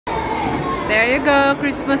There you go,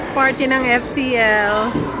 Christmas party ng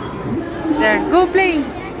FCL. There, go play.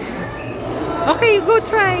 Okay, go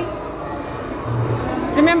try.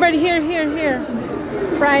 Remember, here.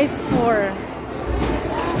 Price 4.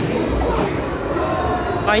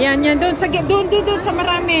 Oh, yan. Doon sa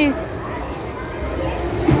marami.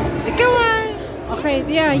 Ikaw ah. Okay,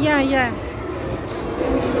 yeah.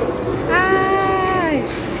 Ay!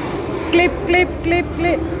 Clip.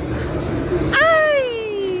 Ay!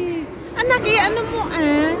 Anak, ano mo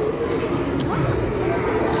ah?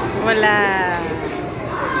 Wala.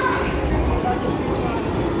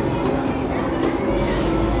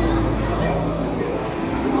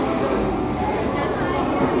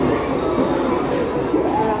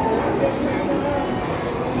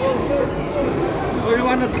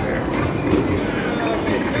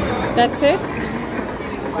 That's it?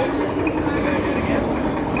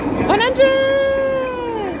 100!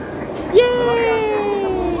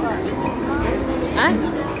 Yay! Huh?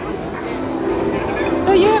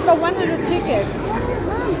 So you have a 100 tickets?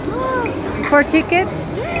 4 tickets?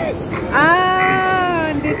 Yes! Ah,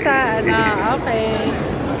 hindi sa ano. Okay.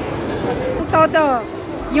 Todo.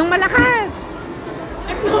 Yung malakas.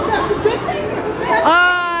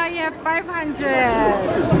 Oh, yeah, 500.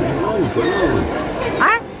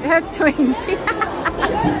 Ah, you have 20.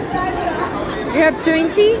 You have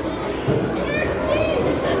 20?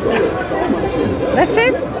 That's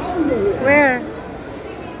it? Where?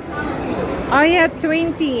 Oh, you have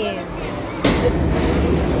 20.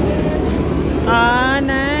 Oh,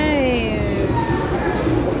 nice.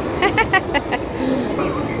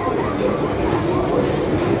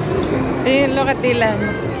 See, look at Dylan.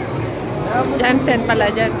 Jansen pala,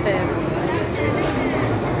 Jansen.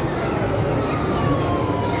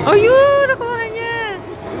 Oh, yun! Nakuha niya!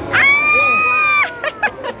 Ah!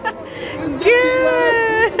 Good!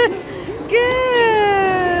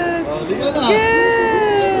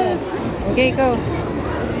 Okay, go.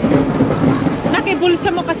 Nakibulsa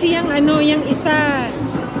mo kasi yung ano, yung isa.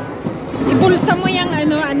 Ibulsa mo yung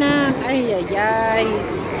ano, anak. Ay.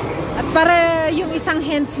 At para yung isang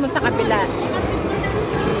hands mo sa kabila.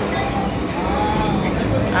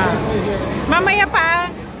 Ah. Mamaya pa,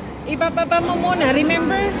 ibababa mo muna,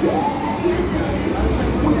 remember?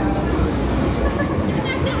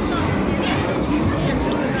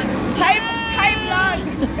 Hi vlog!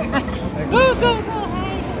 Go!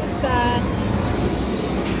 Hi! Basta.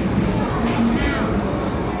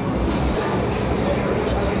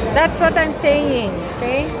 That's what I'm saying,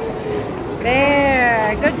 okay?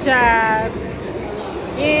 There! Good job!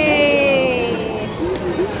 Yay!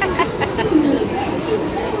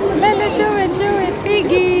 Lala, show it,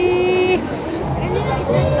 Piggy! And then it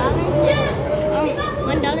said balance is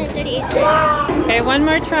 $1.38. Okay, one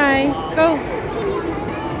more try. Go!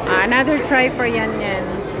 Another try for Yan.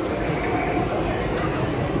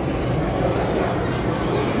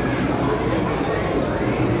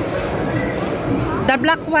 The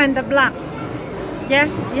black one, the black. Yeah.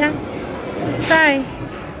 Try.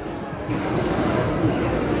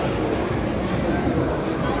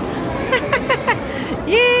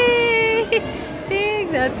 Yay! See,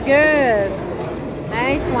 that's good.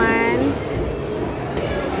 Nice one.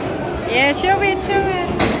 Yeah, show it.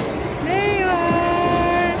 There you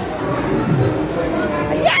are.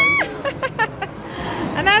 Yeah!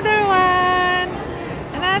 Another one.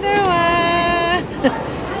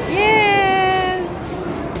 Yes.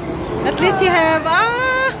 At least you have.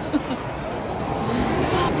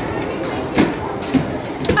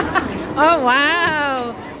 Oh,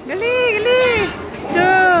 wow. Gali.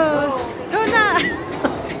 Go na.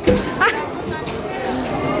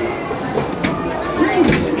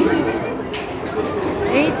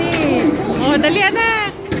 80. Oh, dali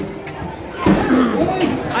anak.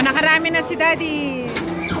 Oh, nakarami na si Daddy.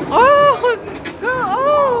 Oh, go.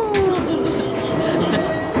 Oh.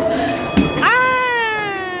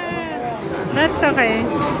 That's okay.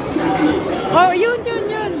 Oh, yun.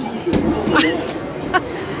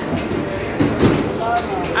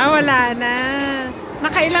 Wala na.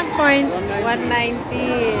 Nakailang points?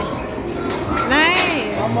 190.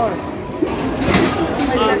 Nice. Oh,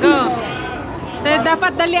 go.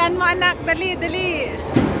 Dapat dalian mo, anak. Dali.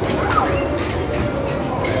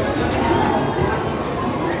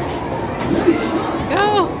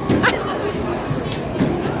 Go.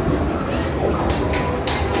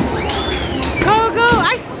 Go.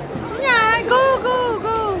 Ay! Yeah, go.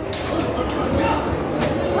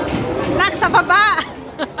 Nak, sa baba.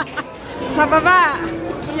 Sa baba.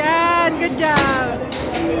 Yan, good job.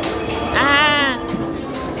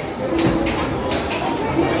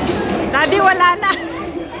 Daddy, wala na.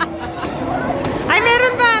 Ay,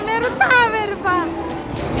 meron pa.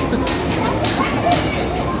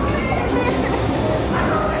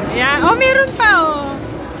 Oh, meron pa, oh.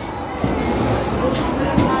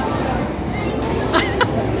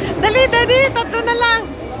 Dali, dali. Tatlo na lang.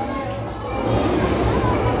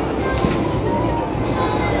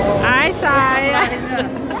 Ay, sayang.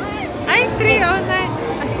 Ay, 309.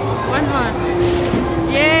 One more.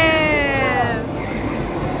 Yes.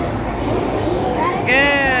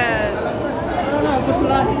 Good.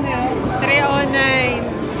 309.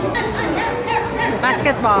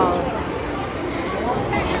 Basketball.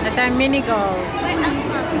 At ang mini golf. What else,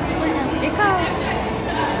 Mom? What else? Ikaw.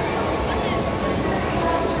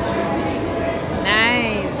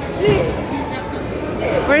 Nice.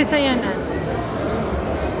 Where's Ayanna?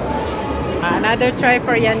 Another try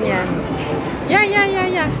for Yan. Yeah.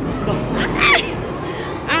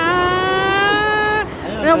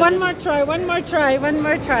 No, one more try.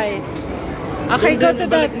 Okay, go to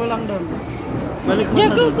that. Balik mo lang doon. Balik mo Yeah,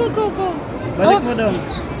 sa go. Balik mo doon.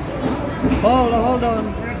 Hold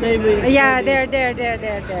on. Stay with. Yeah, steady.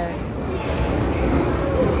 there.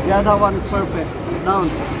 Yeah, that one is perfect. Down.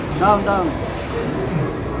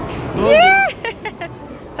 Good. Yes!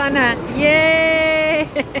 Sana. Yay!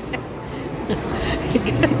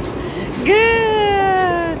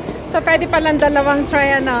 Good! So, pwede palang dalawang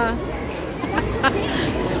try, ano?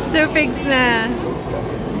 2 pigs na.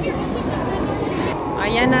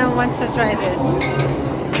 Ayanna wants to try this.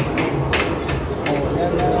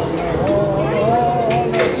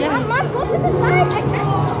 Yeah. Mom, go to the side. I can't.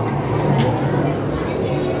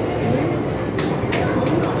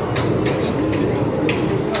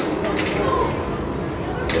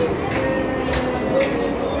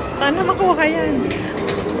 Sana makuha yan.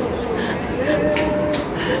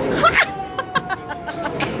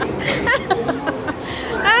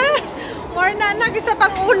 More na, nag-isa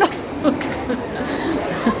pang ulo.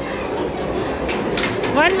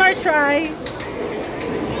 One more try.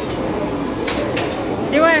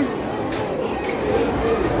 Diwa.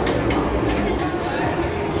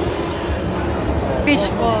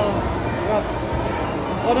 Fishball.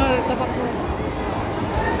 Tapak mo.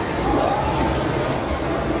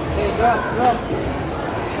 Okay, drop.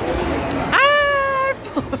 Ah!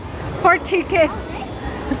 4 tickets.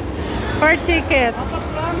 4 tickets.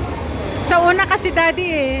 Sa una kasi daddy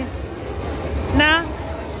eh. Na?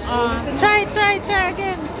 Try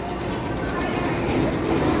again.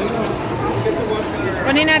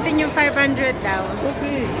 Kunin natin yung 500 daw.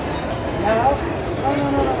 Okay. No.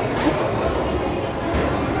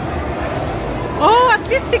 Oh, at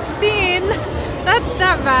least 16. That's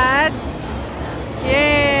not bad.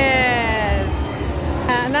 Yes.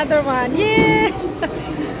 Another one. Yeah.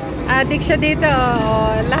 Addict siya dito.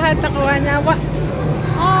 Oh, lahat nakuha niya.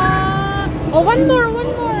 Oh, one more.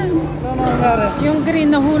 Ano nangyari? Yung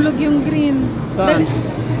green, nahulog yung green. Saan?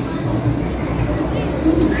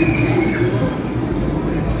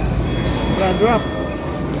 Drop.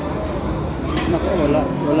 Naku,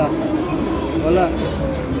 wala.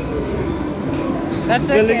 That's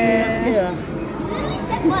Galing okay. niya.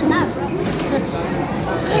 Said what up, bro?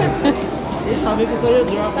 Sabi ko sa'yo,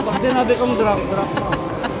 drop. Pag sinabi kong drop mo.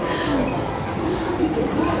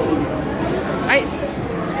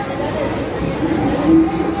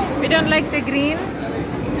 We don't like the green.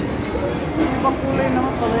 Ibang kulay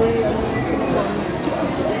naman pala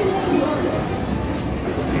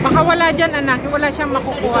Baka wala dyan, anak. Wala siyang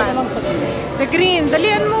makukuha. The green.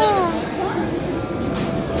 Dalian mo.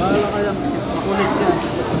 Bahala ka yan. Makulit yan.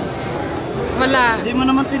 Wala. Hindi mo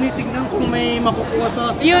naman tinitignan kung may makukuha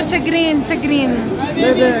sa... Yun, sa green.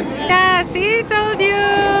 Bebe. Kasi, told you.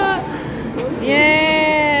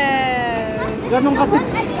 Yes. Ganun kasi.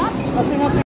 I dropped it. Kasi nga